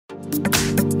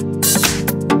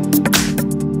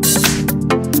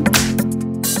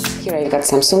Here I've got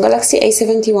Samsung Galaxy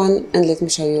A71 and let me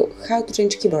show you how to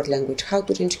change keyboard language, how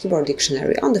to change keyboard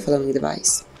dictionary on the following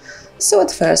device. So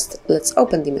at first, let's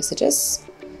open the messages,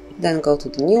 then go to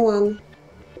the new one,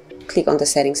 click on the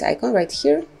settings icon right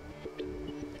here,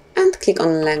 and click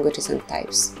on languages and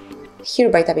types. Here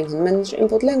by tapping on manage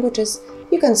input languages,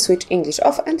 you can switch English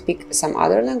off and pick some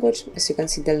other language. As you can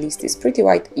see, the list is pretty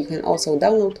wide. You can also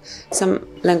download some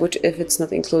language if it's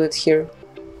not included here.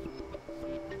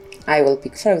 I will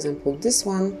pick, for example, this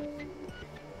one.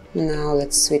 Now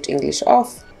let's switch English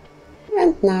off.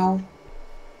 And now,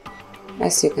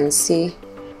 as you can see,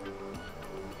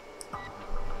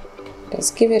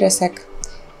 just give it a sec.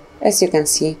 As you can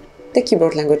see, the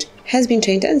keyboard language has been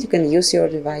changed and you can use your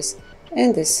device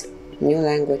in this new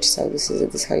language. So this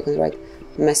is how you can write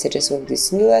messages with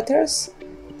these new letters.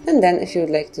 And then if you would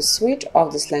like to switch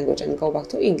off this language and go back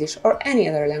to English or any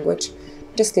other language,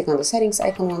 just click on the settings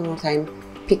icon one more time,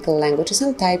 pick languages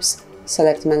and types,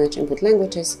 select manage input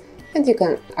languages, and you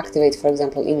can activate, for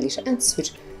example, English and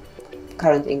switch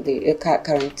current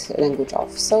language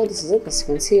off. So this is it. As you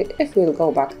can see, if we will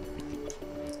go back,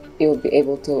 you will be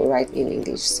able to write in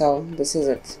English. So this is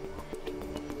it.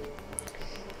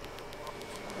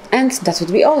 And that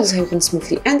would be all. This is how you can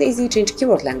smoothly and easily change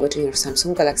keyboard language in your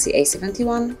Samsung Galaxy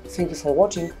A71. Thank you for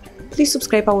watching. Please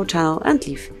subscribe our channel and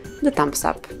leave the thumbs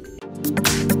up.